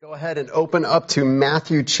Go ahead and open up to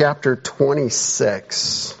Matthew chapter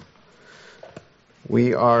 26.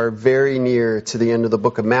 We are very near to the end of the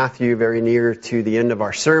book of Matthew, very near to the end of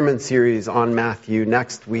our sermon series on Matthew.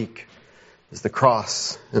 Next week is the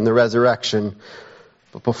cross and the resurrection.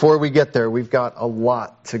 But before we get there, we've got a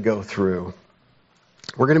lot to go through.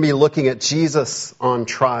 We're going to be looking at Jesus on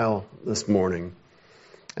trial this morning.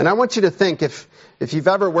 And I want you to think, if you've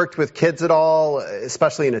ever worked with kids at all,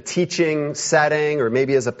 especially in a teaching setting or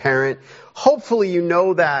maybe as a parent, hopefully you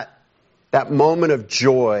know that moment of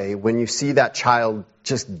joy when you see that child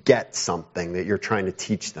just get something that you're trying to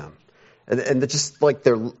teach them. And just like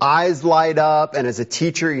their eyes light up, and as a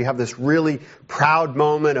teacher you have this really proud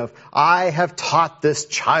moment of, I have taught this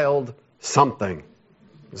child something.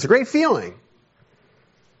 It's a great feeling.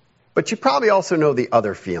 But you probably also know the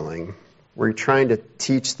other feeling, where you're trying to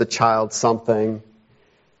teach the child something,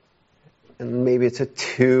 and maybe it's a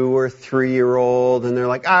 2 or 3-year-old, and they're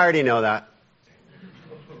like, I already know that.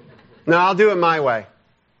 No, I'll do it my way.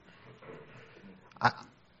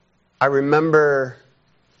 I remember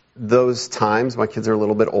those times. My kids are a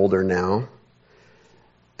little bit older now.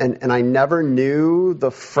 And I never knew the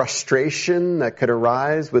frustration that could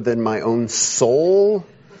arise within my own soul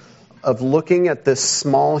of looking at this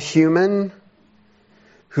small human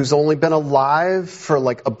who's only been alive for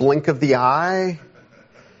like a blink of the eye.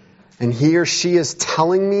 And he or she is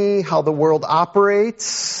telling me how the world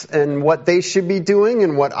operates and what they should be doing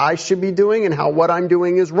and what I should be doing and how what I'm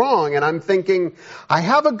doing is wrong. And I'm thinking, I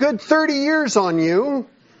have a good 30 years on you.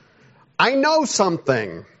 I know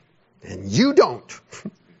something. And you don't.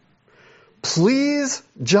 Please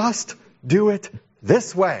just do it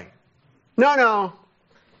this way. No.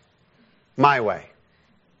 My way.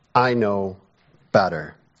 I know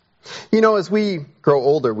better. You know, as we grow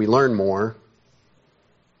older, we learn more.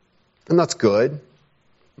 And that's good.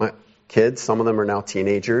 My kids, some of them are now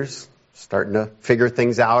teenagers, starting to figure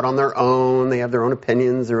things out on their own. They have their own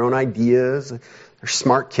opinions, their own ideas. They're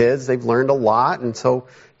smart kids. They've learned a lot. And so,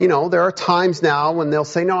 you know, there are times now when they'll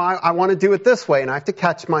say, no, I want to do it this way. And I have to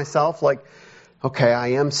catch myself like, okay,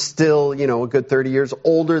 I am still, a good 30 years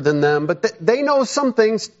older than them, but they know some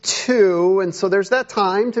things too. And so there's that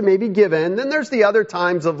time to maybe give in. Then there's the other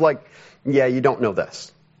times of like, yeah, you don't know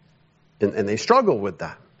this. And they struggle with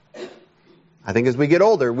that. I think as we get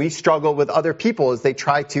older, we struggle with other people as they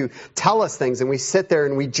try to tell us things, and we sit there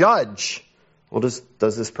and we judge. Well, does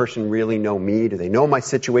this person really know me? Do they know my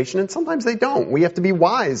situation? And sometimes they don't. We have to be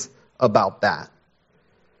wise about that.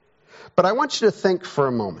 But I want you to think for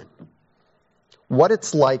a moment what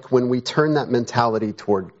it's like when we turn that mentality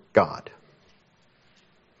toward God.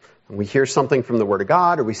 When we hear something from the Word of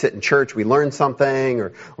God, or we sit in church, we learn something,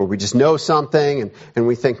 or we just know something, and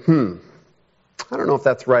we think, I don't know if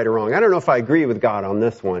that's right or wrong. I don't know if I agree with God on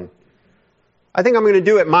this one. I think I'm going to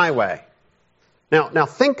do it my way. Now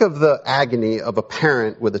think of the agony of a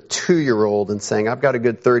parent with a 2-year-old and saying, I've got a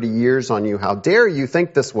good 30 years on you. How dare you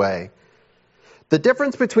think this way? The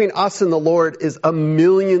difference between us and the Lord is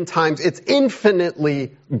 1,000,000 times. It's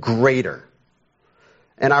infinitely greater.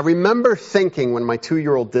 And I remember thinking when my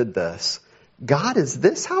 2-year-old did this, God, is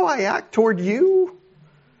this how I act toward you?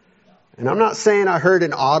 And I'm not saying I heard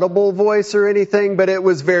an audible voice or anything, but it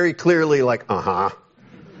was very clearly like,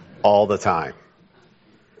 all the time.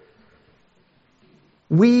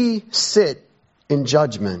 We sit in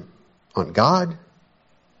judgment on God,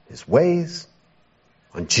 His ways,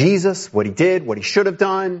 on Jesus, what He did, what He should have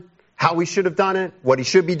done, how we should have done it, what He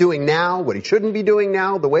should be doing now, what He shouldn't be doing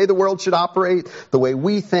now, the way the world should operate, the way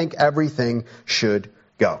we think everything should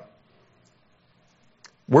go.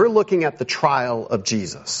 We're looking at the trial of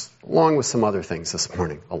Jesus, along with some other things this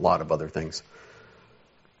morning, a lot of other things.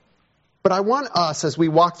 But I want us, as we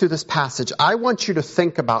walk through this passage, I want you to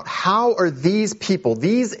think about how are these people,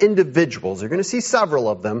 these individuals, you're going to see several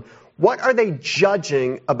of them, what are they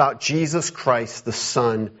judging about Jesus Christ, the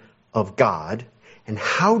Son of God? And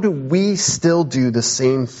how do we still do the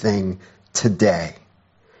same thing today?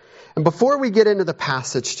 And before we get into the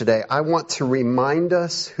passage today, I want to remind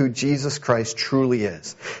us who Jesus Christ truly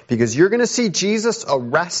is. Because you're going to see Jesus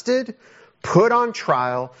arrested, put on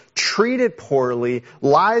trial, treated poorly,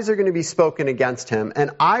 lies are going to be spoken against Him.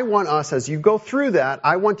 And I want us, as you go through that,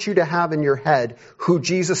 I want you to have in your head who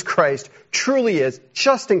Jesus Christ truly is,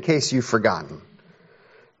 just in case you've forgotten.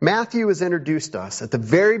 Matthew has introduced us at the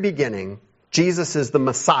very beginning. Jesus is the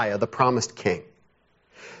Messiah, the promised King.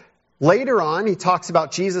 Later on, he talks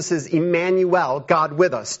about Jesus is Emmanuel, God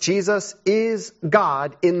with us. Jesus is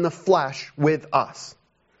God in the flesh with us.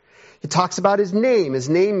 He talks about His name. His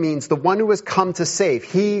name means the one who has come to save.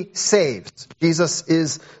 He saves. Jesus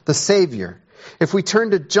is the Savior. If we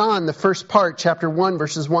turn to John, the first part, chapter 1,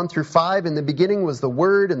 verses 1 through 5, in the beginning was the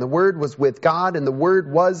Word, and the Word was with God, and the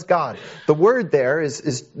Word was God. The Word there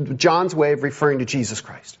is John's way of referring to Jesus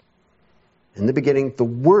Christ. In the beginning, the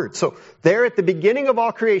Word. So there at the beginning of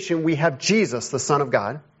all creation, we have Jesus, the Son of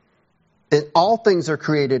God, and all things are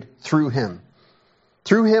created through Him.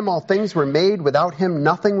 Through Him all things were made. Without Him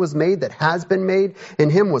nothing was made that has been made. In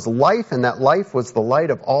Him was life, and that life was the light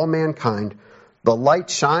of all mankind. The light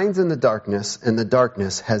shines in the darkness, and the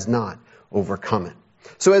darkness has not overcome it.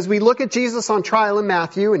 So as we look at Jesus on trial in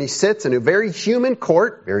Matthew, and He sits in a very human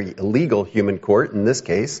court, very illegal human court in this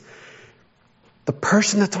case, the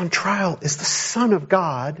person that's on trial is the Son of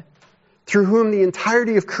God, through whom the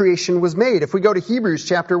entirety of creation was made. If we go to Hebrews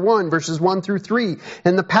chapter 1, verses 1 through 3,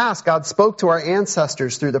 in the past God spoke to our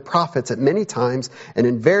ancestors through the prophets at many times and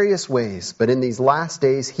in various ways, but in these last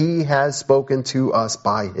days He has spoken to us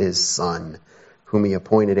by His Son, whom He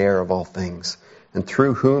appointed heir of all things, and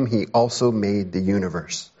through whom He also made the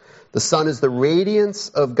universe. The Son is the radiance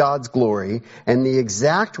of God's glory and the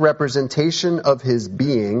exact representation of His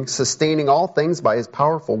being, sustaining all things by His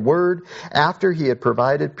powerful word. After He had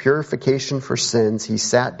provided purification for sins, He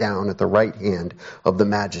sat down at the right hand of the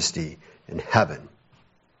Majesty in heaven.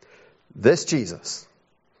 This Jesus,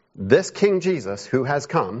 this King Jesus who has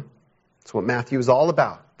come, that's what Matthew is all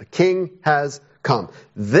about. The King has come.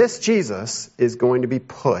 This Jesus is going to be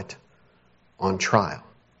put on trial.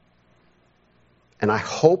 And I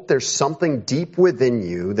hope there's something deep within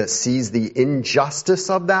you that sees the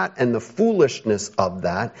injustice of that and the foolishness of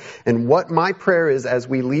that. And what my prayer is as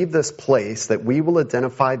we leave this place, that we will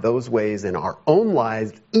identify those ways in our own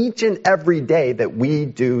lives each and every day that we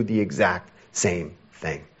do the exact same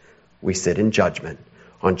thing. We sit in judgment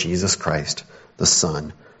on Jesus Christ, the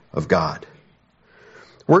Son of God.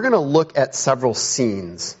 We're going to look at several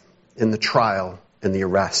scenes in the trial and the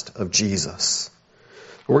arrest of Jesus.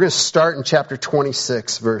 We're going to start in chapter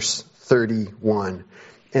 26, verse 31.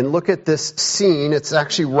 And look at this scene. It's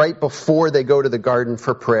actually right before they go to the garden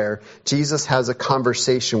for prayer. Jesus has a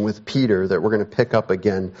conversation with Peter that we're going to pick up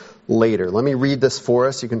again later. Let me read this for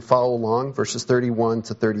us. You can follow along, verses 31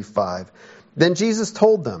 to 35. Then Jesus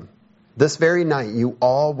told them, "This very night you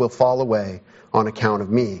all will fall away on account of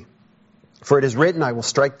me. For it is written, I will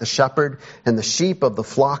strike the shepherd, and the sheep of the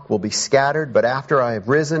flock will be scattered. But after I have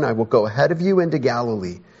risen, I will go ahead of you into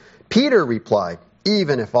Galilee." Peter replied,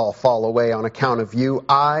 "Even if all fall away on account of you,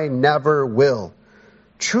 I never will."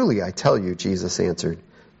 "Truly, I tell you," Jesus answered,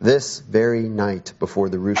 "this very night before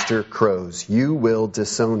the rooster crows, you will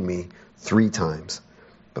disown me 3 times.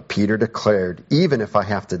 But Peter declared, "Even if I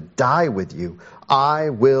have to die with you, I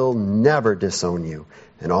will never disown you."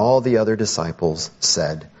 And all the other disciples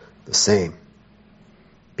said the same.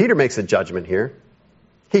 Peter makes a judgment here.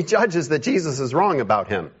 He judges that Jesus is wrong about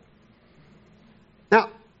him. Now,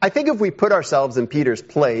 I think if we put ourselves in Peter's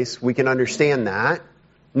place, we can understand that.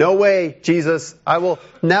 No way, Jesus, I will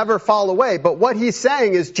never fall away. But what he's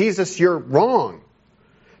saying is, Jesus, you're wrong.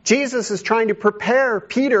 Jesus is trying to prepare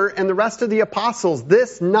Peter and the rest of the apostles.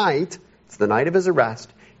 This night, it's the night of his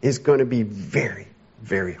arrest, is going to be very,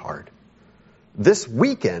 very hard. This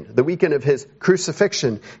weekend, the weekend of his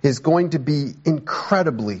crucifixion, is going to be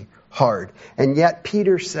incredibly hard. And yet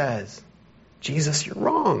Peter says, Jesus, you're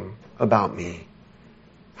wrong about me.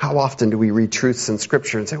 How often do we read truths in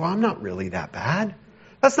Scripture and say, well, I'm not really that bad.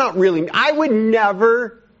 That's not really me. I would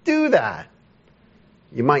never do that.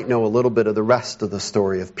 You might know a little bit of the rest of the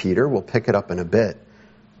story of Peter. We'll pick it up in a bit.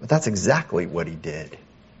 But that's exactly what he did.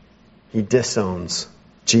 He disowns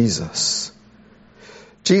Jesus.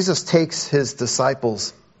 Jesus takes his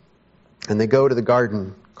disciples and they go to the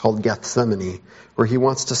garden called Gethsemane, where he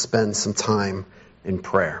wants to spend some time in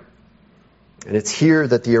prayer. And it's here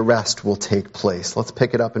that the arrest will take place. Let's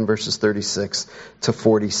pick it up in verses 36 to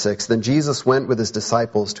 46. Then Jesus went with his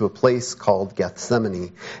disciples to a place called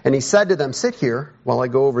Gethsemane. And he said to them, sit here while I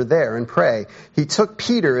go over there and pray. He took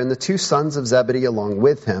Peter and the 2 sons of Zebedee along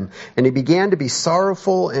with him. And he began to be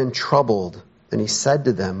sorrowful and troubled. And he said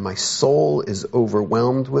to them, my soul is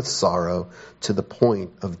overwhelmed with sorrow to the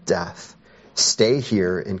point of death. Stay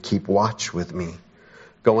here and keep watch with me.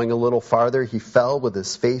 Going a little farther, he fell with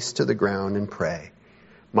his face to the ground and prayed,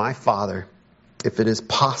 my Father, if it is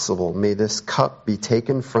possible, may this cup be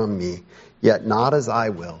taken from me, yet not as I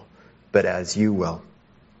will, but as you will.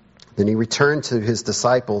 Then he returned to his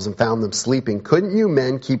disciples and found them sleeping. Couldn't you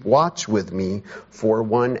men keep watch with me for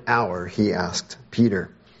 1 hour? He asked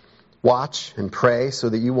Peter. Watch and pray so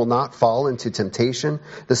that you will not fall into temptation.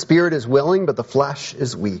 The spirit is willing, but the flesh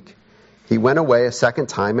is weak. He went away a second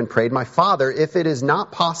time and prayed, "My Father, if it is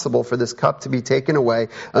not possible for this cup to be taken away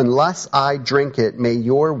unless I drink it, may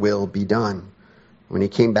your will be done." When he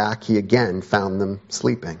came back, he again found them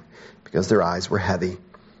sleeping because their eyes were heavy.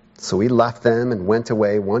 So he left them and went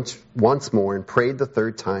away once more and prayed the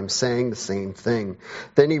third time, saying the same thing.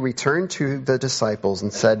 Then he returned to the disciples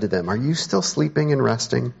and said to them, "Are you still sleeping and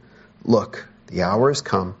resting? Look, the hour has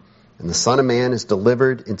come, and the Son of Man is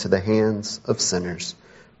delivered into the hands of sinners.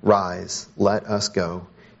 Rise, let us go.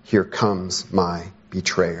 Here comes my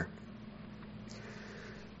betrayer."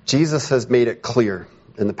 Jesus has made it clear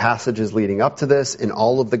in the passages leading up to this, in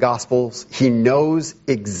all of the Gospels, he knows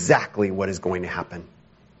exactly what is going to happen.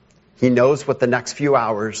 He knows what the next few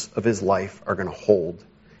hours of his life are going to hold.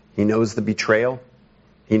 He knows the betrayal.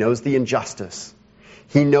 He knows the injustice.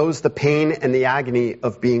 He knows the pain and the agony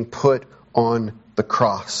of being put on the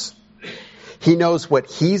cross. He knows what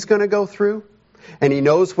he's going to go through, and he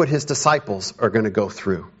knows what his disciples are going to go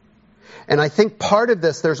through. And I think part of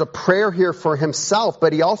this, there's a prayer here for himself,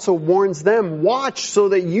 but he also warns them, watch so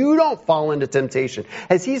that you don't fall into temptation.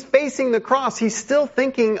 As he's facing the cross, he's still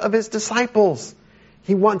thinking of his disciples.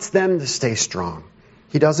 He wants them to stay strong.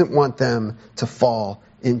 He doesn't want them to fall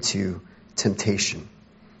into temptation.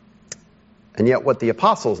 And yet what the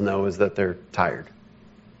apostles know is that they're tired.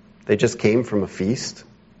 They just came from a feast.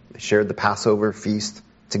 They shared the Passover feast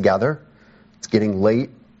together. It's getting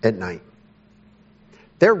late at night.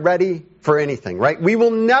 They're ready for anything, right? "We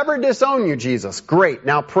will never disown you, Jesus." Great,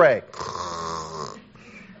 now pray.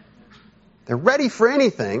 They're ready for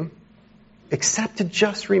anything except to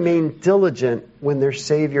just remain diligent when their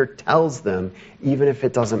Savior tells them, even if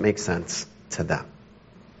it doesn't make sense to them.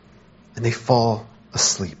 And they fall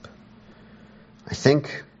asleep. I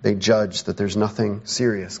think they judge that there's nothing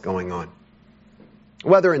serious going on,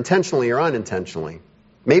 whether intentionally or unintentionally.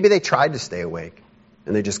 Maybe they tried to stay awake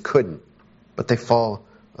and they just couldn't, but they fall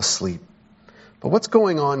asleep. But what's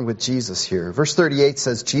going on with Jesus here? Verse 38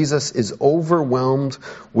 says Jesus is overwhelmed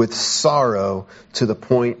with sorrow to the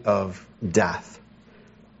point of death.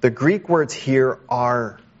 The Greek words here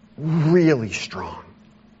are really strong.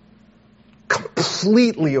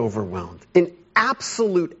 Completely overwhelmed. In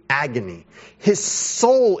absolute agony. His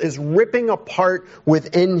soul is ripping apart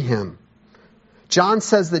within him. John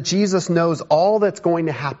says that Jesus knows all that's going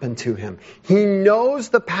to happen to him. He knows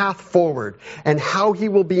the path forward and how he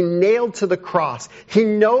will be nailed to the cross. He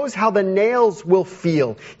knows how the nails will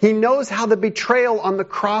feel. He knows how the betrayal on the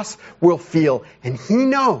cross will feel. And he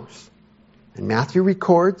knows. And Matthew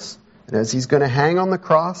records that as he's going to hang on the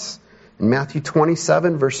cross, in Matthew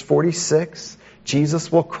 27, verse 46,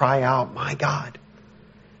 Jesus will cry out, my God,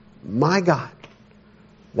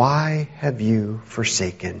 why have you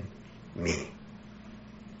forsaken me?"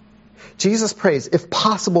 Jesus prays, "If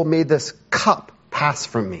possible, may this cup pass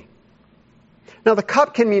from me." Now, the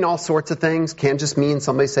cup can mean all sorts of things. Can just mean,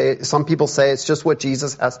 some people say it's just what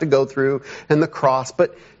Jesus has to go through and the cross.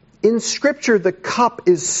 But in Scripture, the cup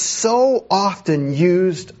is so often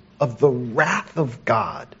used of the wrath of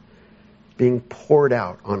God being poured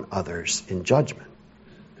out on others in judgment.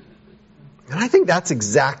 And I think that's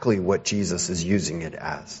exactly what Jesus is using it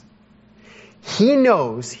as. He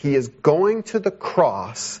knows he is going to the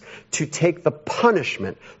cross to take the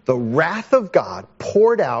punishment, the wrath of God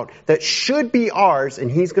poured out that should be ours,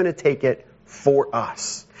 and he's going to take it for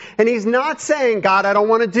us. And he's not saying, God, I don't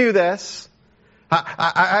want to do this.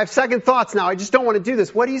 I have second thoughts now. I just don't want to do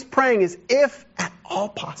this. What he's praying is, if at all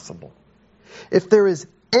possible, if there is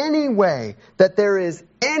any way, that there is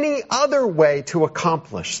any other way to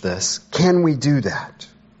accomplish this, can we do that?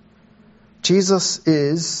 Jesus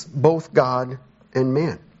is both God and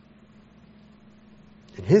man.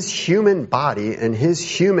 And his human body and his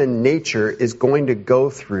human nature is going to go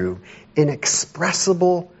through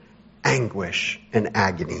inexpressible anguish and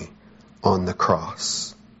agony on the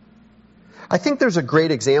cross. I think there's a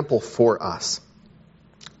great example for us.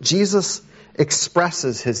 Jesus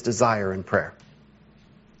expresses his desire in prayer.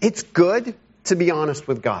 It's good to be honest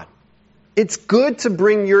with God. It's good to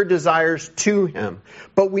bring your desires to him.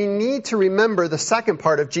 But we need to remember the second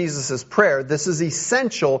part of Jesus' prayer. This is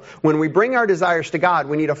essential. When we bring our desires to God,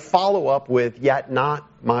 we need to follow up with, yet not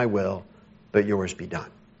my will, but yours be done.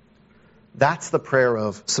 That's the prayer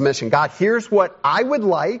of submission. God, here's what I would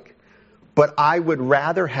like, but I would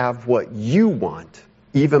rather have what you want,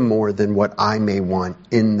 even more than what I may want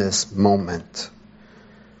in this moment.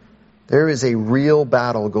 There is a real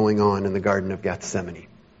battle going on in the Garden of Gethsemane.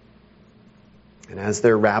 And as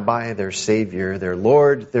their rabbi, their savior, their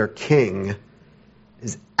Lord, their king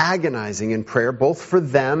is agonizing in prayer, both for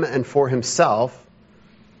them and for himself,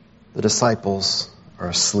 the disciples are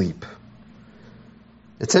asleep.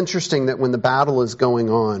 It's interesting that when the battle is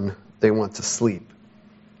going on, they want to sleep.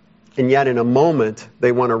 And yet in a moment,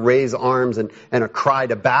 they want to raise arms and a cry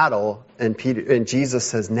to battle. And Jesus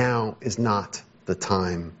says, now is not the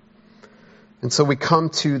time. And so we come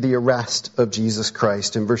to the arrest of Jesus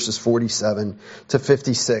Christ in verses 47 to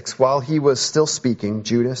 56. While he was still speaking,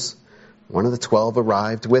 Judas, one of the 12,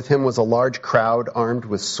 arrived. With him was a large crowd armed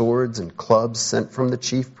with swords and clubs sent from the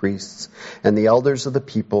chief priests and the elders of the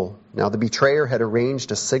people. Now the betrayer had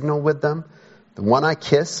arranged a signal with them. The one I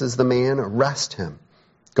kiss is the man, arrest him.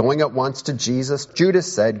 Going at once to Jesus,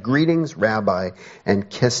 Judas said, "Greetings, Rabbi," and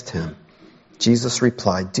kissed him. Jesus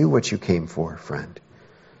replied, "Do what you came for, friend."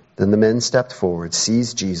 Then the men stepped forward,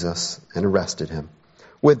 seized Jesus, and arrested him.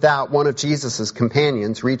 With that, one of Jesus'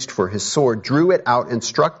 companions reached for his sword, drew it out, and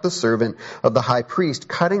struck the servant of the high priest,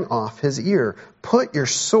 cutting off his ear. "Put your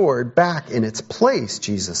sword back in its place,"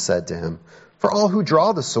 Jesus said to him. "For all who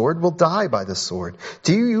draw the sword will die by the sword.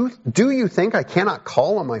 Do you think I cannot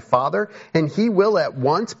call on my Father, and he will at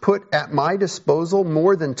once put at my disposal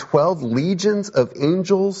more than 12 legions of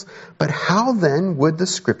angels? But how then would the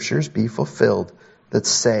scriptures be fulfilled that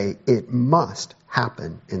say it must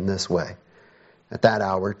happen in this way?" At that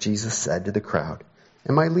hour, Jesus said to the crowd,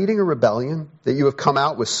 "Am I leading a rebellion, that you have come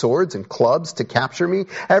out with swords and clubs to capture me?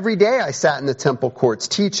 Every day I sat in the temple courts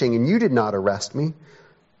teaching, and you did not arrest me.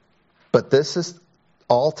 But this has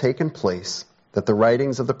all taken place, that the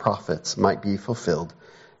writings of the prophets might be fulfilled."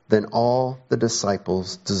 Then all the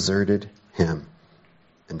disciples deserted him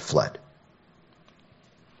and fled.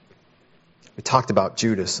 We talked about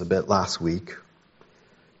Judas a bit last week.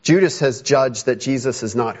 Judas has judged that Jesus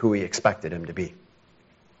is not who he expected him to be.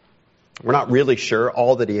 We're not really sure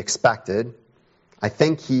all that he expected. I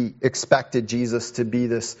think he expected Jesus to be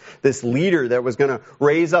this leader that was going to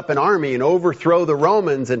raise up an army and overthrow the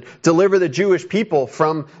Romans and deliver the Jewish people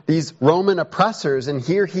from these Roman oppressors. And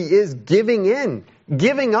here he is giving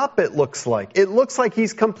up, it looks like. It looks like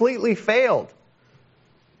he's completely failed.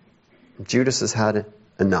 Judas has had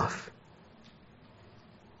enough.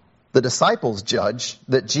 The disciples judge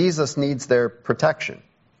that Jesus needs their protection.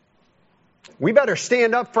 We better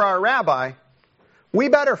stand up for our rabbi. We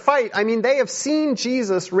better fight. I mean, they have seen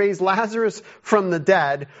Jesus raise Lazarus from the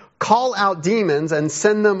dead, call out demons, and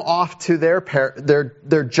send them off to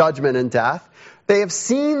their judgment and death. They have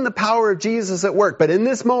seen the power of Jesus at work. But in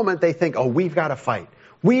this moment, they think, we've got to fight.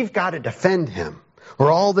 We've got to defend him, or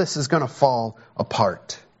all this is going to fall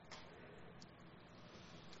apart.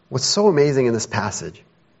 What's so amazing in this passage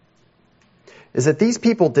is that these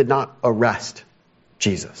people did not arrest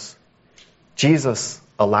Jesus. Jesus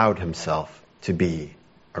allowed himself to be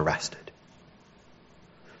arrested.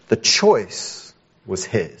 The choice was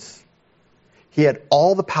his. He had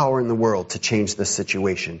all the power in the world to change this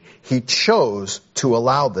situation. He chose to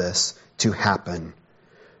allow this to happen.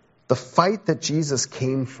 The fight that Jesus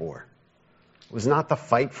came for was not the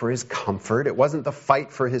fight for his comfort. It wasn't the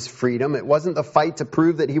fight for his freedom. It wasn't the fight to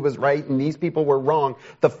prove that he was right and these people were wrong.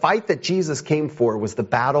 The fight that Jesus came for was the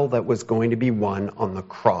battle that was going to be won on the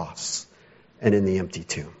cross and in the empty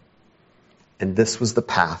tomb. And this was the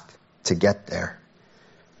path to get there.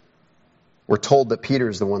 We're told that Peter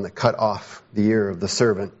is the one that cut off the ear of the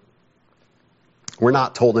servant. We're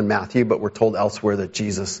not told in Matthew, but we're told elsewhere that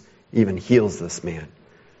Jesus even heals this man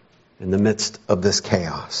in the midst of this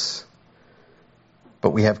chaos.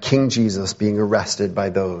 But we have King Jesus being arrested by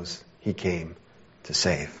those he came to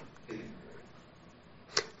save.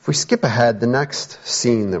 If we skip ahead, the next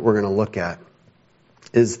scene that we're going to look at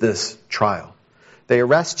is this trial. They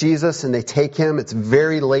arrest Jesus and they take him. It's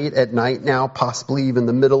very late at night now, possibly even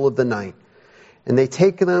the middle of the night. And they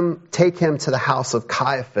take him to the house of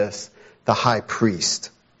Caiaphas, the high priest.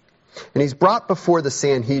 And he's brought before the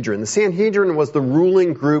Sanhedrin. The Sanhedrin was the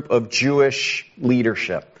ruling group of Jewish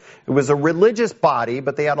leadership. It was a religious body,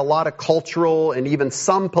 but they had a lot of cultural and even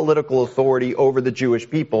some political authority over the Jewish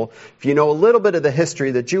people. If you know a little bit of the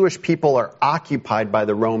history, the Jewish people are occupied by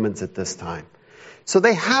the Romans at this time. So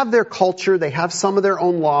they have their culture, they have some of their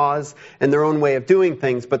own laws and their own way of doing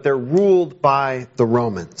things, but they're ruled by the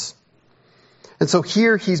Romans. And so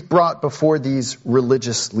here he's brought before these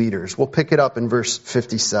religious leaders. We'll pick it up in verse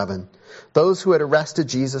 57. Those who had arrested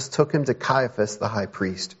Jesus took him to Caiaphas, the high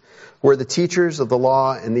priest, where the teachers of the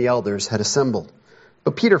law and the elders had assembled.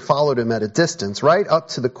 But Peter followed him at a distance, right up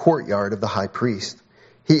to the courtyard of the high priest.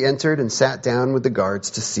 He entered and sat down with the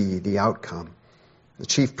guards to see the outcome. The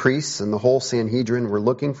chief priests and the whole Sanhedrin were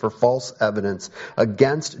looking for false evidence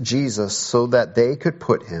against Jesus so that they could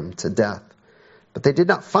put him to death. But they did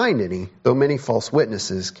not find any, though many false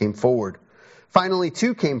witnesses came forward. Finally,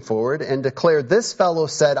 two came forward and declared, "This fellow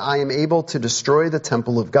said, I am able to destroy the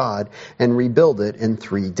temple of God and rebuild it in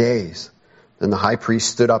 3 days." Then the high priest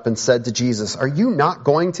stood up and said to Jesus, "Are you not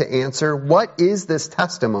going to answer? What is this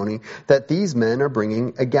testimony that these men are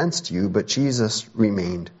bringing against you?" But Jesus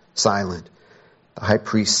remained silent. The high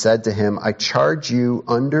priest said to him, "I charge you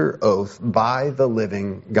under oath by the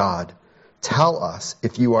living God. Tell us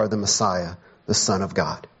if you are the Messiah, the Son of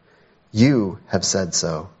God." "You have said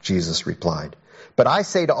so," Jesus replied. "But I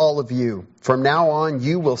say to all of you, from now on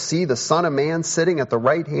you will see the Son of Man sitting at the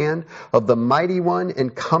right hand of the Mighty One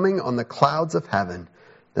and coming on the clouds of heaven."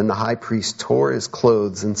 Then the high priest tore his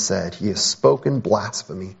clothes and said, "He has spoken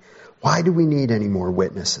blasphemy. Why do we need any more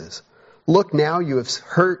witnesses? Look now, you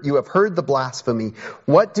have heard the blasphemy.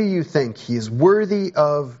 What do you think? He is worthy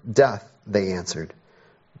of death," they answered.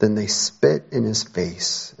 Then they spit in his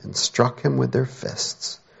face and struck him with their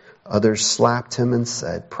fists. Others slapped him and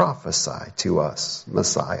said, "Prophesy to us,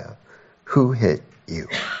 Messiah. Who hit you?"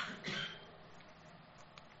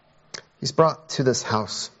 He's brought to this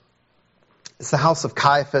house. It's the house of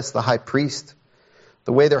Caiaphas, the high priest.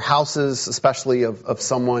 The way their houses, especially of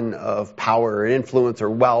someone of power or influence or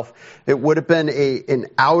wealth, it would have been an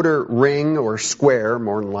outer ring or square,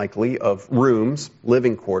 more than likely, of rooms,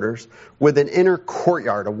 living quarters, with an inner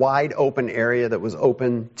courtyard, a wide open area that was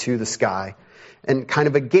open to the sky, and kind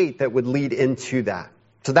of a gate that would lead into that.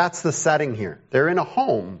 So that's the setting here. They're in a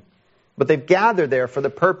home, but they've gathered there for the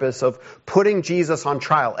purpose of putting Jesus on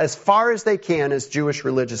trial as far as they can as Jewish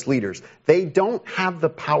religious leaders. They don't have the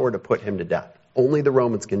power to put him to death. Only the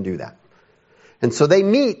Romans can do that. And so they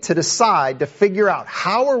meet to decide, to figure out,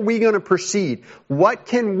 how are we going to proceed? What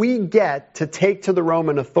can we get to take to the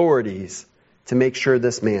Roman authorities to make sure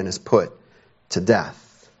this man is put to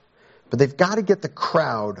death? But they've got to get the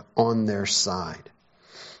crowd on their side.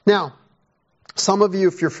 Now, some of you,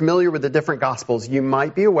 if you're familiar with the different Gospels, you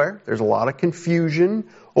might be aware there's a lot of confusion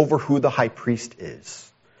over who the high priest is.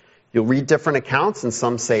 You'll read different accounts, and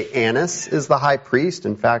some say Annas is the high priest.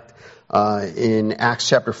 In fact, in Acts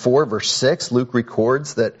chapter 4, verse 6, Luke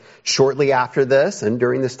records that shortly after this, and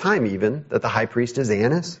during this time even, that the high priest is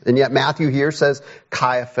Annas. And yet Matthew here says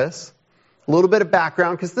Caiaphas. A little bit of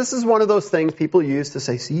background, because this is one of those things people use to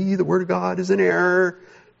say, see, the Word of God is in error.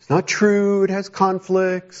 It's not true. It has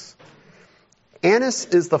conflicts. Annas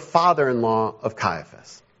is the father-in-law of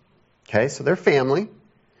Caiaphas. Okay, so they're family.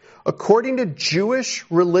 According to Jewish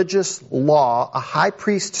religious law, a high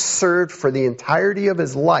priest served for the entirety of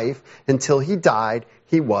his life until he died.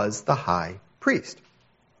 He was the high priest.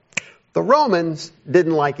 The Romans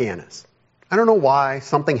didn't like Annas. I don't know why.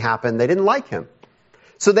 Something happened. They didn't like him.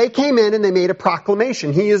 So they came in and they made a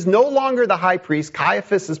proclamation. He is no longer the high priest.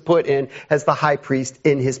 Caiaphas is put in as the high priest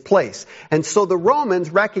in his place. And so the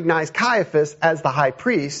Romans recognized Caiaphas as the high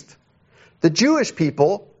priest. The Jewish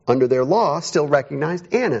people, under their law, still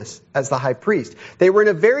recognized Annas as the high priest. They were in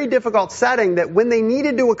a very difficult setting that when they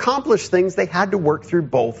needed to accomplish things, they had to work through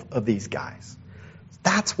both of these guys.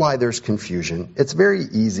 That's why there's confusion. It's very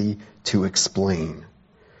easy to explain.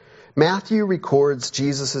 Matthew records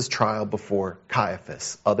Jesus' trial before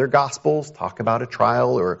Caiaphas. Other Gospels talk about a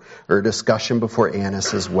trial or a discussion before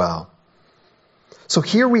Annas as well. So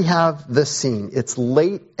here we have this scene. It's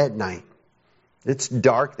late at night. It's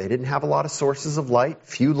dark. They didn't have a lot of sources of light.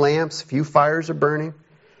 Few lamps, few fires are burning.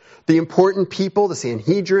 The important people, the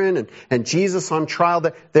Sanhedrin and Jesus on trial,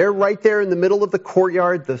 they're right there in the middle of the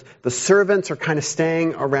courtyard. The servants are kind of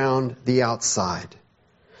staying around the outside.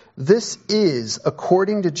 This is,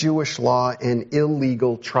 according to Jewish law, an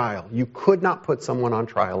illegal trial. You could not put someone on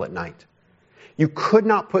trial at night. You could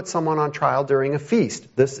not put someone on trial during a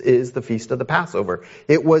feast. This is the Feast of the Passover.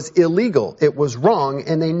 It was illegal. It was wrong,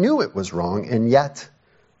 and they knew it was wrong, and yet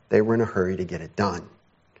they were in a hurry to get it done.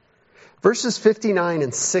 Verses 59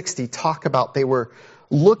 and 60 talk about they were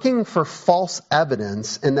looking for false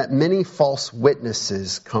evidence and that many false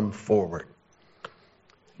witnesses come forward.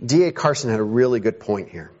 D.A. Carson had a really good point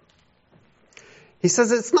here. He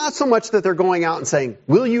says it's not so much that they're going out and saying,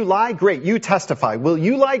 will you lie? Great, you testify. Will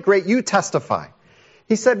you lie? Great, you testify.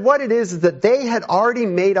 He said what it is that they had already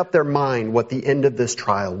made up their mind what the end of this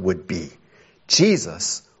trial would be.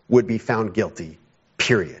 Jesus would be found guilty,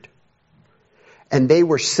 period. And they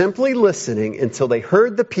were simply listening until they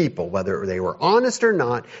heard the people, whether they were honest or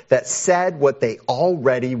not, that said what they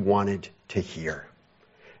already wanted to hear.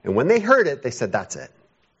 And when they heard it, they said, that's it.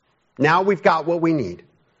 Now we've got what we need.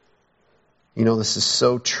 You know, this is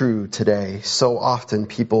so true today. So often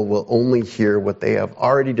people will only hear what they have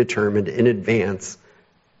already determined in advance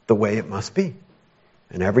the way it must be.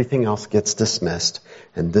 And everything else gets dismissed.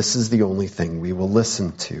 And this is the only thing we will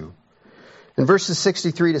listen to. In verses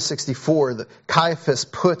 63 to 64, Caiaphas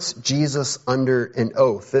puts Jesus under an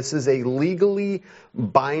oath. This is a legally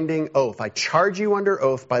binding oath. I charge you under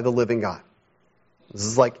oath by the living God. This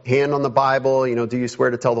is like hand on the Bible, do you swear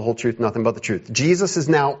to tell the whole truth, nothing but the truth? Jesus is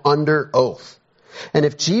now under oath. And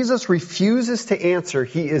if Jesus refuses to answer,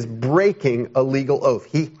 he is breaking a legal oath.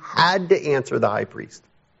 He had to answer the high priest.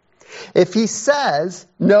 If he says,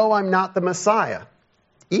 no, I'm not the Messiah,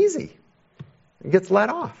 easy. He gets let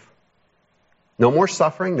off. No more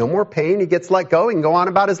suffering, no more pain. He gets let go. He can go on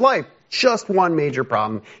about his life. Just one major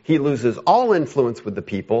problem. He loses all influence with the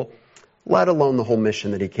people, let alone the whole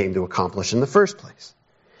mission that he came to accomplish in the first place.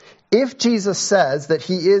 If Jesus says that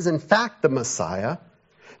he is in fact the Messiah,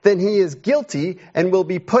 then he is guilty and will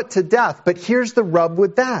be put to death. But here's the rub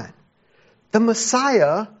with that. The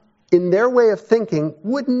Messiah, in their way of thinking,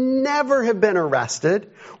 would never have been arrested,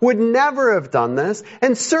 would never have done this,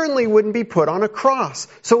 and certainly wouldn't be put on a cross.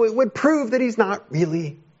 So it would prove that he's not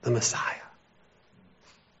really the Messiah.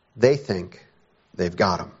 They think they've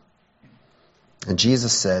got him. And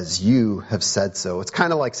Jesus says, you have said so. It's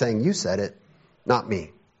kind of like saying, you said it, not me.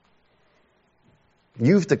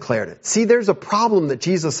 You've declared it. See, there's a problem that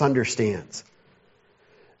Jesus understands.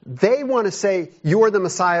 They want to say, you're the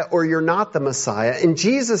Messiah or you're not the Messiah. And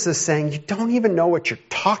Jesus is saying, you don't even know what you're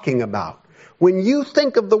talking about. When you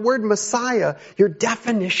think of the word Messiah, your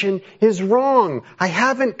definition is wrong. I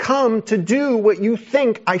haven't come to do what you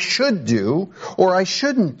think I should do or I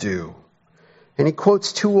shouldn't do. And he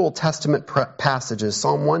quotes two Old Testament passages,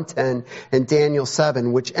 Psalm 110 and Daniel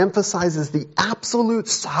 7, which emphasizes the absolute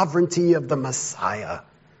sovereignty of the Messiah.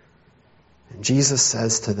 And Jesus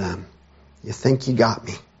says to them, you think you got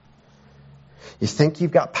me? You think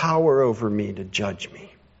you've got power over me to judge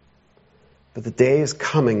me? But the day is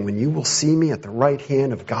coming when you will see me at the right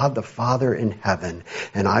hand of God the Father in heaven,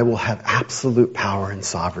 and I will have absolute power and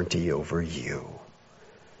sovereignty over you.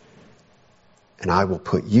 And I will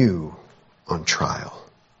put you on trial.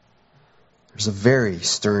 There's a very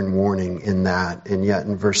stern warning in that, and yet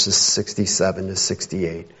in verses 67 to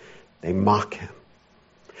 68, they mock him.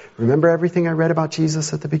 Remember everything I read about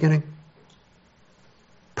Jesus at the beginning?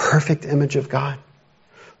 Perfect image of God.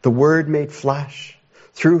 The Word made flesh,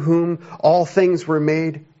 through whom all things were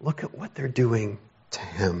made. Look at what they're doing to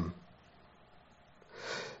him.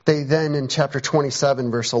 They then, in chapter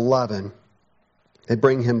 27, verse 11, they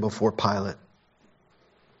bring him before Pilate.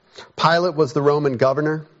 Pilate was the Roman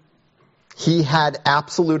governor. He had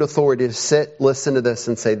absolute authority to sit, listen to this,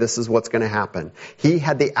 and say, this is what's going to happen. He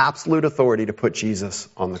had the absolute authority to put Jesus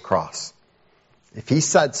on the cross. If he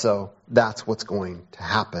said so, that's what's going to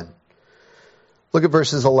happen. Look at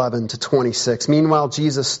verses 11 to 26. Meanwhile,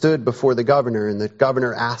 Jesus stood before the governor, and the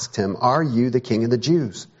governor asked him, are you the king of the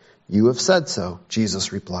Jews? You have said so,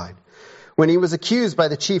 Jesus replied. When he was accused by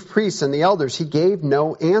the chief priests and the elders, he gave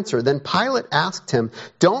no answer. Then Pilate asked him,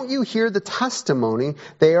 don't you hear the testimony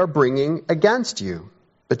they are bringing against you?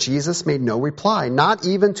 But Jesus made no reply, not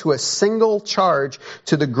even to a single charge,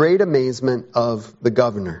 to the great amazement of the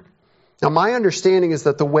governor. Now, my understanding is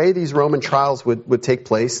that the way these Roman trials would take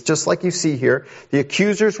place, just like you see here, the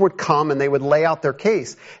accusers would come and they would lay out their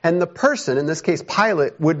case. And the person, in this case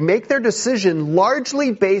Pilate, would make their decision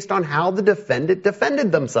largely based on how the defendant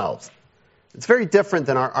defended themselves. It's very different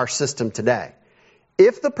than our system today.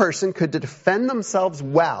 If the person could defend themselves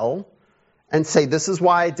well and say, this is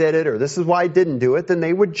why I did it or this is why I didn't do it, then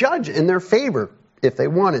they would judge in their favor if they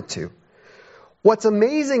wanted to. What's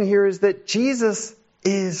amazing here is that Jesus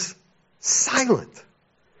is silent.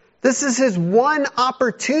 This is his one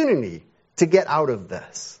opportunity to get out of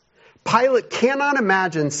this. Pilate cannot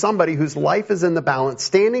imagine somebody whose life is in the balance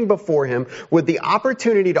standing before him with the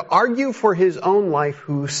opportunity to argue for his own life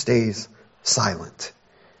who stays silent.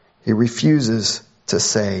 He refuses to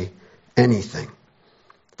say anything.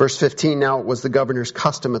 Verse 15, now it was the governor's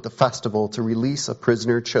custom at the festival to release a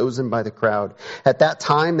prisoner chosen by the crowd. At that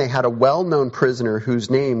time they had a well-known prisoner whose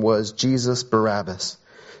name was Jesus Barabbas.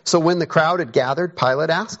 So when the crowd had gathered, Pilate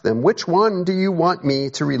asked them, which one do you want me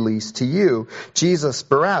to release to you, Jesus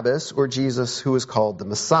Barabbas or Jesus who is called the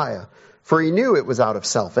Messiah? For he knew it was out of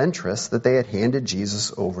self-interest that they had handed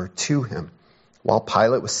Jesus over to him. While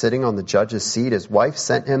Pilate was sitting on the judge's seat, his wife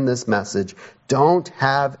sent him this message, don't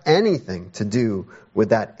have anything to do with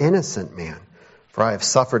that innocent man, for I have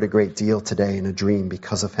suffered a great deal today in a dream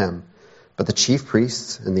because of him. But the chief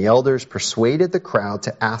priests and the elders persuaded the crowd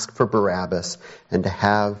to ask for Barabbas and to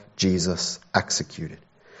have Jesus executed.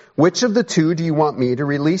 Which of the two do you want me to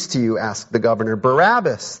release to you? Asked the governor.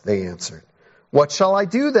 Barabbas, they answered. What shall I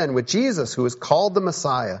do then with Jesus, who is called the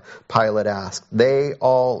Messiah? Pilate asked. They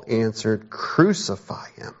all answered, crucify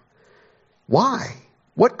him. Why?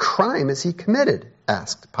 What crime has he committed?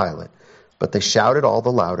 Asked Pilate. But they shouted all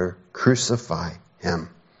the louder, Crucify him.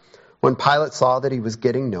 When Pilate saw that he was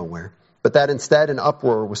getting nowhere, but that instead an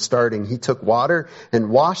uproar was starting, he took water and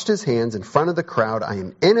washed his hands in front of the crowd. I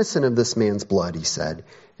am innocent of this man's blood, he said.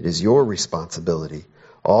 It is your responsibility.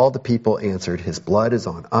 All the people answered, his blood is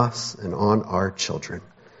on us and on our children.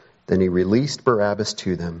 Then he released Barabbas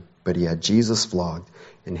to them, but he had Jesus flogged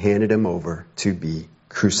and handed him over to be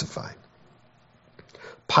crucified.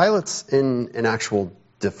 Pilate's in an actual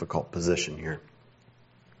difficult position here.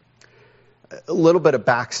 A little bit of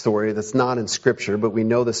backstory that's not in Scripture, but we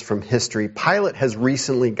know this from history. Pilate has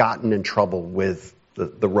recently gotten in trouble with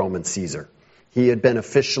the Roman Caesar. He had been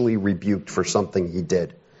officially rebuked for something he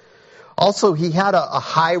did. Also, he had a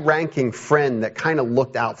high-ranking friend that kind of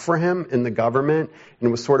looked out for him in the government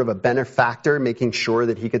and was sort of a benefactor, making sure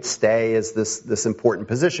that he could stay as this important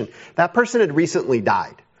position. That person had recently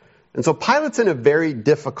died. And so Pilate's in a very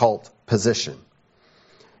difficult position.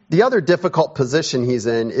 The other difficult position he's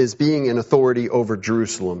in is being in authority over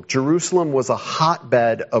Jerusalem. Jerusalem was a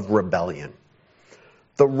hotbed of rebellion.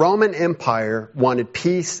 The Roman Empire wanted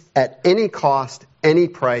peace at any cost, any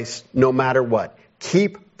price, no matter what.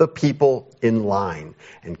 Keep the people in line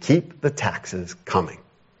and keep the taxes coming.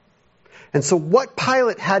 And so what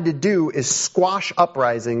Pilate had to do is squash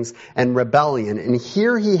uprisings and rebellion. And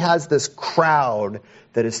here he has this crowd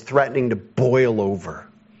that is threatening to boil over.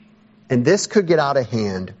 And this could get out of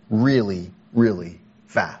hand really, really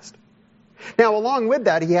fast. Now, along with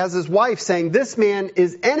that, he has his wife saying, this man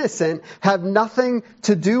is innocent, have nothing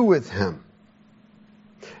to do with him.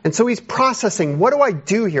 And so he's processing, what do I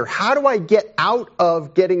do here? How do I get out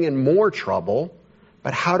of getting in more trouble?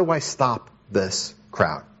 But how do I stop this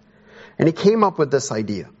crowd? And he came up with this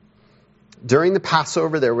idea. During the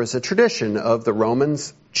Passover, there was a tradition of the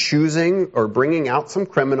Romans choosing or bringing out some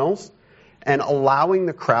criminals and allowing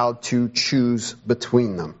the crowd to choose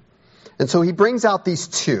between them. And so he brings out these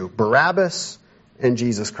two, Barabbas and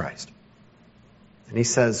Jesus Christ. And he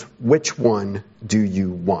says, which one do you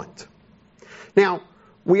want? Now,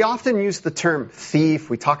 we often use the term thief.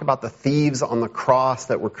 We talk about the thieves on the cross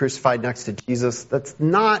that were crucified next to Jesus. That's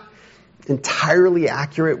not entirely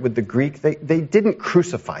accurate with the Greek. They didn't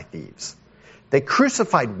crucify thieves. They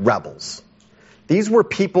crucified rebels. These were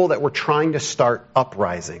people that were trying to start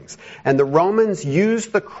uprisings. And the Romans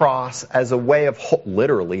used the cross as a way of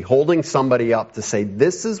literally holding somebody up to say,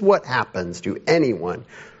 this is what happens to anyone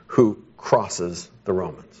who crosses the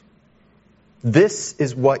Romans. This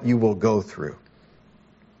is what you will go through.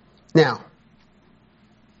 Now,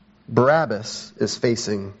 Barabbas is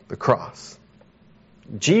facing the cross.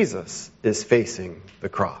 Jesus is facing the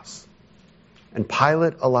cross. And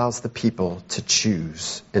Pilate allows the people to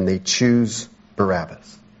choose, and they choose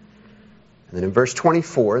Barabbas. And then in verse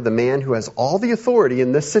 24, the man who has all the authority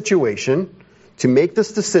in this situation to make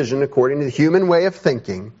this decision according to the human way of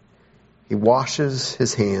thinking, he washes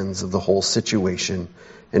his hands of the whole situation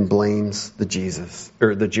and blames the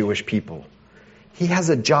Jewish people. He has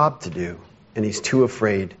a job to do, and he's too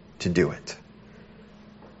afraid to do it.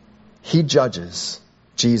 He judges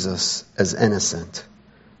Jesus as innocent,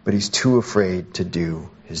 but he's too afraid to do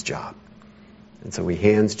his job. And so he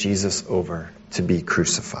hands Jesus over to be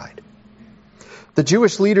crucified. The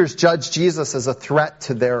Jewish leaders judge Jesus as a threat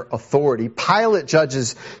to their authority. Pilate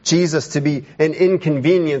judges Jesus to be an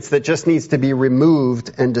inconvenience that just needs to be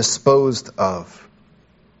removed and disposed of.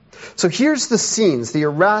 So here's the scenes, the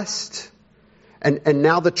arrest, and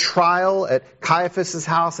now the trial at Caiaphas'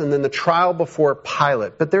 house, and then the trial before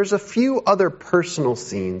Pilate. But there's a few other personal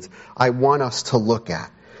scenes I want us to look at.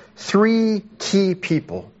 3 key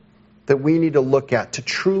people that we need to look at to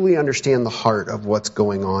truly understand the heart of what's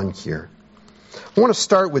going on here. I want to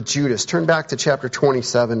start with Judas. Turn back to chapter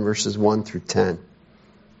 27, verses 1 through 10.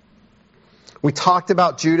 We talked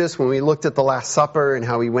about Judas when we looked at the Last Supper and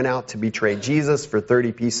how he went out to betray Jesus for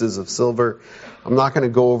 30 pieces of silver. I'm not going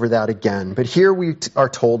to go over that again. But here we are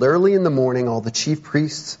told, early in the morning, all the chief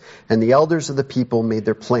priests and the elders of the people made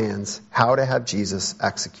their plans how to have Jesus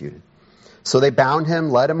executed. So they bound him,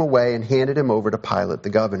 led him away, and handed him over to Pilate, the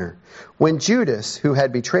governor. When Judas, who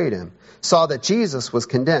had betrayed him, saw that Jesus was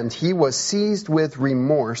condemned, he was seized with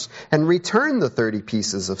remorse and returned the 30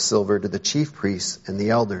 pieces of silver to the chief priests and the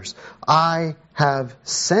elders. I have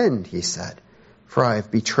sinned, he said, for I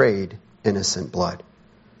have betrayed innocent blood.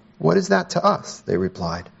 What is that to us? They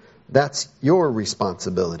replied. That's your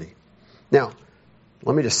responsibility. Now,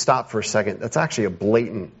 let me just stop for a second. That's actually a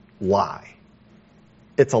blatant lie.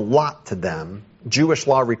 It's a lot to them. Jewish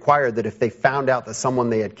law required that if they found out that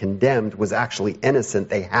someone they had condemned was actually innocent,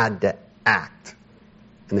 they had to act.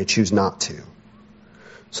 And they choose not to.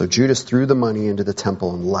 So Judas threw the money into the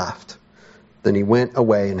temple and left. Then he went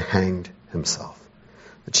away and hanged himself.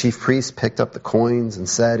 The chief priest picked up the coins and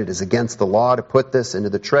said, "It is against the law to put this into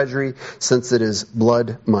the treasury, since it is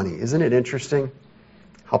blood money." Isn't it interesting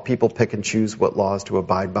how people pick and choose what laws to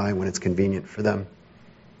abide by when it's convenient for them?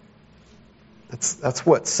 That's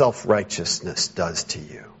what self-righteousness does to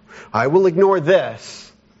you. I will ignore this.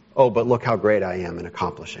 Oh, but look how great I am in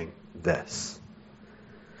accomplishing this.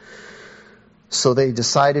 So they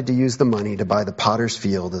decided to use the money to buy the potter's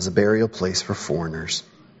field as a burial place for foreigners.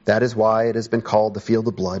 That is why it has been called the field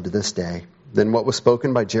of blood to this day. Then what was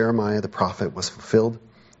spoken by Jeremiah the prophet was fulfilled.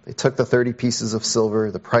 They took the 30 pieces of silver,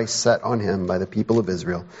 the price set on him by the people of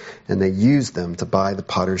Israel, and they used them to buy the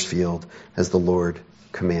potter's field as the Lord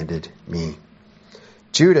commanded me.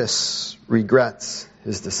 Judas regrets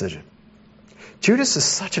his decision. Judas is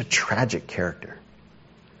such a tragic character.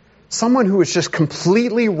 Someone who was just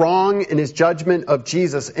completely wrong in his judgment of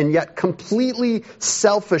Jesus and yet completely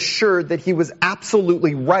self-assured that he was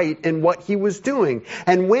absolutely right in what he was doing.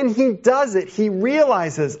 And when he does it, he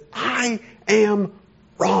realizes, I am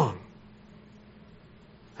wrong.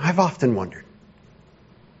 I've often wondered,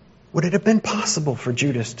 would it have been possible for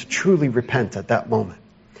Judas to truly repent at that moment?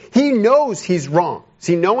 He knows he's wrong.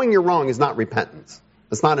 See, knowing you're wrong is not repentance.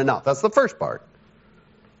 That's not enough. That's the first part.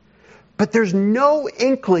 But there's no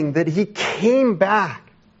inkling that he came back,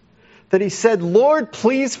 that he said, "Lord,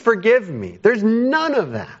 please forgive me." There's none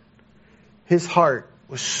of that. His heart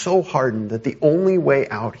was so hardened that the only way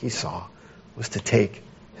out he saw was to take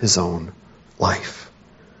his own life.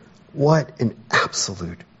 What an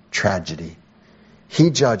absolute tragedy.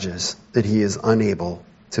 He judges that he is unable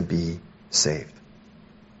to be saved.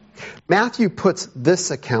 Matthew puts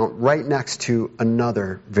this account right next to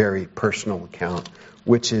another very personal account,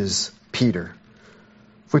 which is Peter.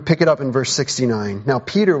 If we pick it up in verse 69, now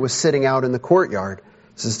Peter was sitting out in the courtyard.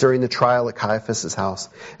 This is during the trial at Caiaphas' house.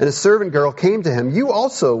 And a servant girl came to him. "You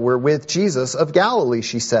also were with Jesus of Galilee,"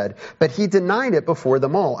 she said. But he denied it before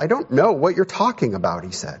them all. "I don't know what you're talking about,"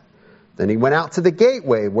 he said. Then he went out to the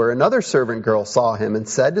gateway where another servant girl saw him and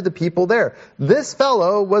said to the people there, "This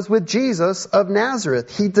fellow was with Jesus of Nazareth."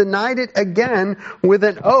 He denied it again with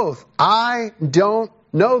an oath. "I don't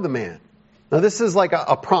know the man." Now this is like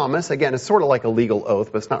a promise. Again, it's sort of like a legal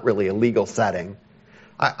oath, but it's not really a legal setting.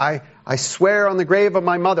 I swear on the grave of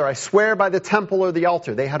my mother. I swear by the temple or the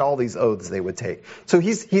altar. They had all these oaths they would take. So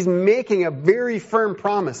he's making a very firm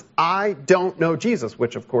promise. I don't know Jesus,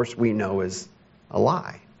 which of course we know is a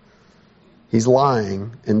lie. He's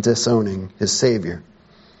lying and disowning his Savior.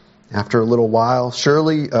 After a little while, after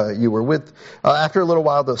a little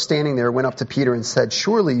while, though, standing there, went up to Peter and said,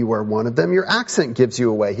 "Surely you are one of them. Your accent gives you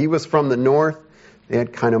away." He was from the north. They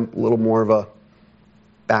had kind of a little more of a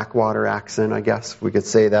backwater accent, I guess we could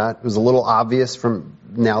say that. It was a little obvious from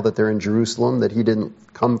now that they're in Jerusalem that he didn't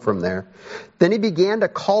come from there. Then he began to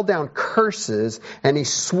call down curses, and he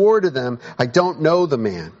swore to them, "I don't know the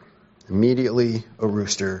man." Immediately a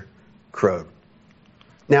rooster crowed.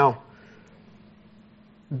 Now,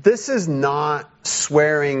 this is not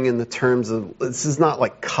swearing in the terms of, this is not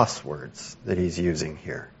like cuss words that he's using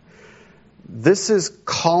here. This is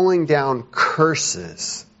calling down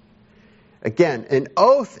curses. Again, an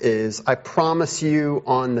oath is, I promise you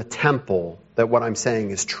on the temple that what I'm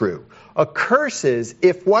saying is true. A curse is,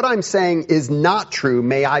 if what I'm saying is not true,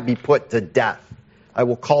 may I be put to death. I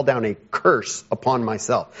will call down a curse upon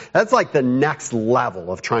myself. That's like the next level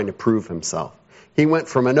of trying to prove himself. He went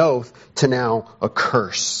from an oath to now a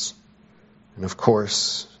curse. And of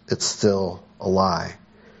course, it's still a lie.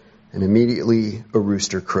 And immediately a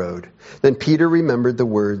rooster crowed. Then Peter remembered the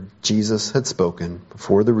word Jesus had spoken,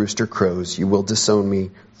 "Before the rooster crows, you will disown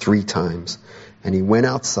me 3 times. And he went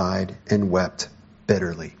outside and wept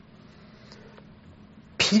bitterly.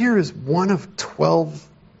 Peter is one of 12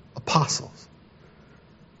 apostles.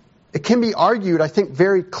 It can be argued, I think,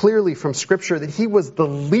 very clearly from Scripture that he was the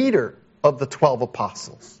leader of the 12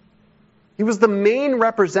 apostles. He was the main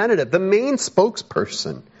representative, the main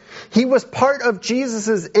spokesperson. He was part of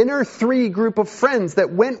Jesus' inner 3 group of friends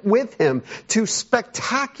that went with him to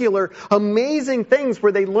spectacular, amazing things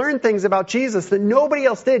where they learned things about Jesus that nobody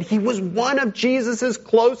else did. He was one of Jesus'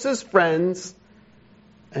 closest friends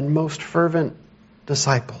and most fervent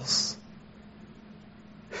disciples.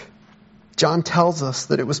 John tells us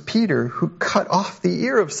that it was Peter who cut off the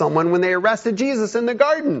ear of someone when they arrested Jesus in the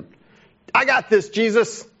garden. "I got this,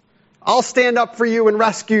 Jesus. I'll stand up for you and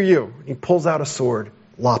rescue you." He pulls out a sword,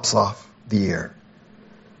 lops off the ear.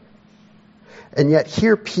 And yet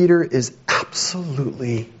here Peter is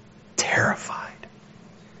absolutely terrified.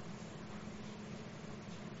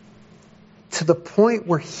 to the point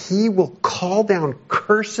where he will call down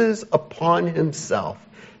curses upon himself,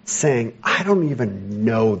 saying, I don't even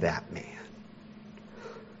know that man.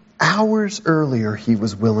 Hours earlier, he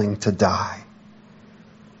was willing to die.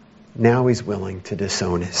 Now he's willing to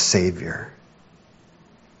disown his Savior.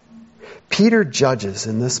 Peter judges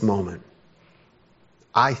in this moment,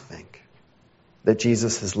 I think, that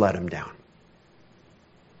Jesus has let him down.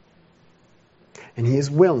 And he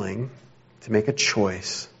is willing to make a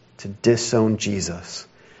choice to disown Jesus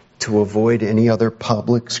to avoid any other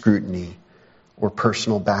public scrutiny or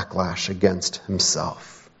personal backlash against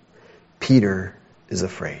himself. Peter is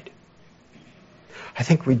afraid. I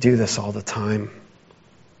think we do this all the time.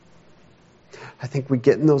 I think we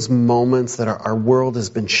get in those moments that our world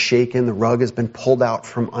has been shaken, the rug has been pulled out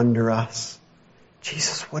from under us.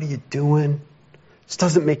 Jesus, what are you doing? This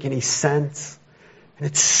doesn't make any sense. And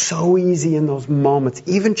it's so easy in those moments,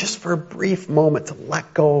 even just for a brief moment, to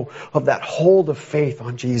let go of that hold of faith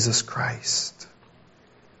on Jesus Christ.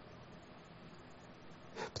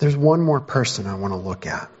 But there's one more person I want to look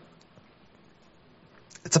at.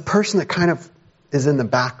 It's a person that kind of is in the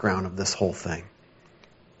background of this whole thing.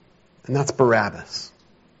 And that's Barabbas.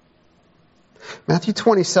 Matthew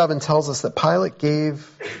 27 tells us that Pilate gave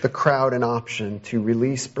the crowd an option to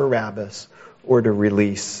release Barabbas or to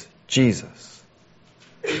release Jesus.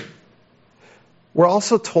 We're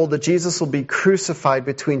also told that Jesus will be crucified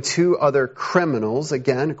between two other criminals.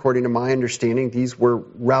 Again, according to my understanding, these were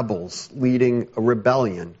rebels leading a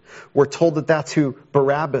rebellion. We're told that that's who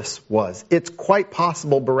Barabbas was. It's quite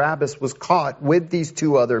possible Barabbas was caught with these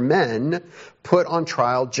two other men, put on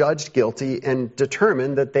trial, judged guilty, and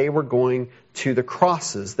determined that they were going to the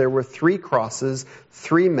crosses. There were 3 crosses,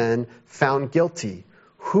 3 men found guilty.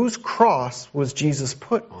 Whose cross was Jesus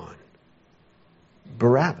put on?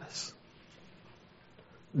 Barabbas.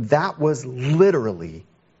 That was literally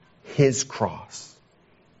his cross.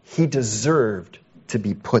 He deserved to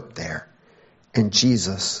be put there, and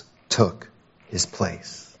Jesus took his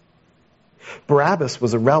place. Barabbas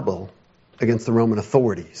was a rebel against the Roman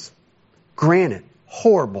authorities. Granted,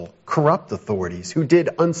 horrible, corrupt authorities who did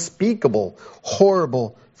unspeakable,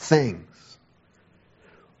 horrible things.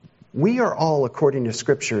 We are all, according to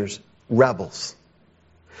Scriptures, rebels.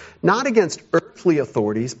 Not against earthly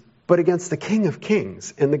authorities, but against the King of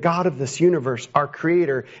Kings and the God of this universe, our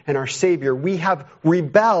Creator and our Savior. We have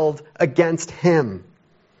rebelled against Him.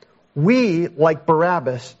 We, like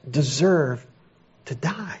Barabbas, deserve to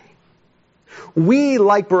die. We,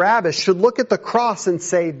 like Barabbas, should look at the cross and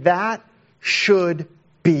say, that should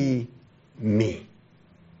be me.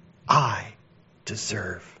 I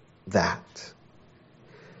deserve that.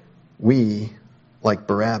 We, like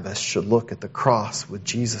Barabbas, should look at the cross with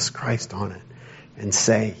Jesus Christ on it and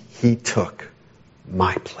say, He took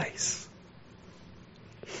my place.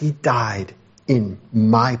 He died in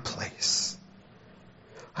my place.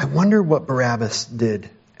 I wonder what Barabbas did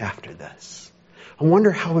after this. I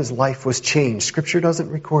wonder how his life was changed. Scripture doesn't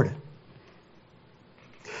record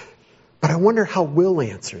it. But I wonder how we'll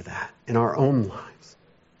answer that in our own lives.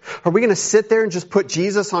 Are we going to sit there and just put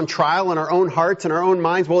Jesus on trial in our own hearts and our own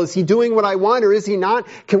minds? Well, is He doing what I want or is He not?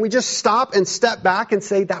 Can we just stop and step back and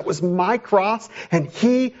say, that was my cross and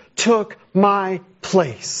He took my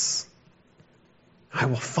place? I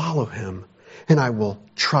will follow Him and I will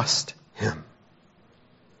trust Him.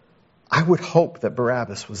 I would hope that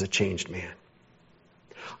Barabbas was a changed man.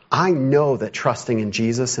 I know that trusting in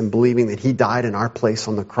Jesus and believing that He died in our place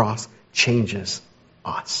on the cross changes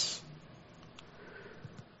us.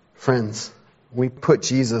 Friends, we put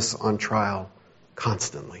Jesus on trial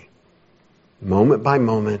constantly, moment by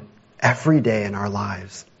moment, every day in our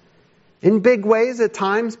lives. In big ways at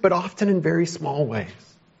times, but often in very small ways.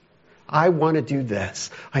 I want to do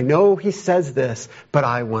this. I know He says this, but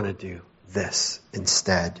I want to do this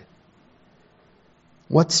instead.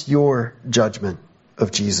 What's your judgment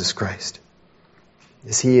of Jesus Christ?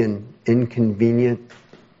 Is He an inconvenient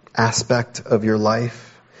aspect of your life?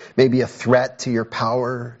 Maybe a threat to your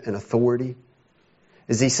power and authority?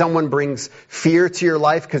 Is He someone brings fear to your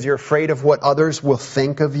life because you're afraid of what others will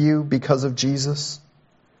think of you because of Jesus?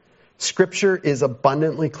 Scripture is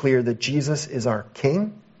abundantly clear that Jesus is our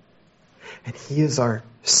King and He is our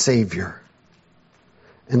Savior.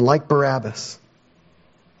 And like Barabbas,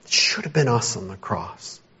 it should have been us on the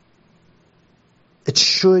cross. It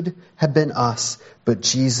should have been us, but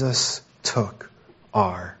Jesus took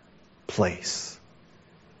our place.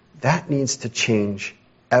 That needs to change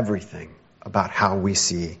everything about how we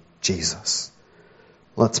see Jesus.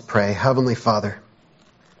 Let's pray. Heavenly Father,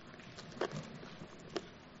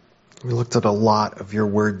 we looked at a lot of your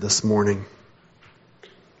word this morning.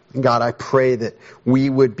 God, I pray that we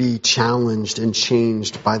would be challenged and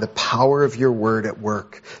changed by the power of your word at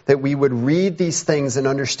work, that we would read these things and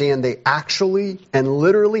understand they actually and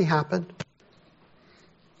literally happened,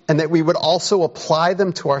 and that we would also apply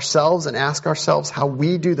them to ourselves and ask ourselves how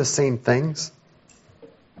we do the same things.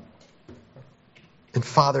 And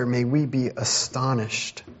Father, may we be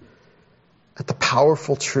astonished at the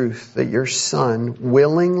powerful truth that your Son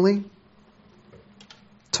willingly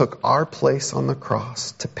took our place on the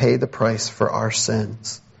cross to pay the price for our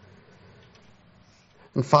sins.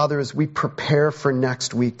 And Father, as we prepare for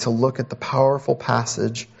next week to look at the powerful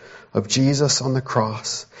passage of Jesus on the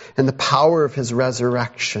cross and the power of his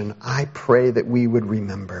resurrection, I pray that we would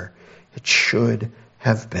remember it should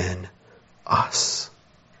have been us.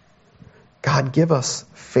 God, give us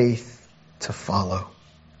faith to follow.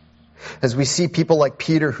 As we see people like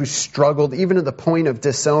Peter who struggled even to the point of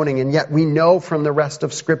disowning, and yet we know from the rest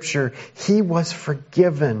of Scripture, he was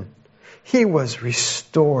forgiven. He was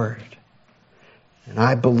restored. And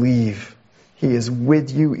I believe he is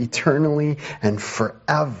with you eternally and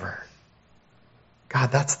forever.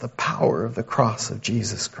 God, that's the power of the cross of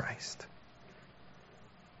Jesus Christ.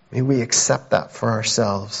 May we accept that for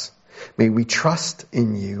ourselves. May we trust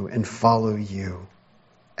in you and follow you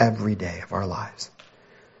every day of our lives.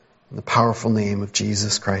 In the powerful name of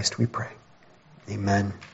Jesus Christ we pray. Amen.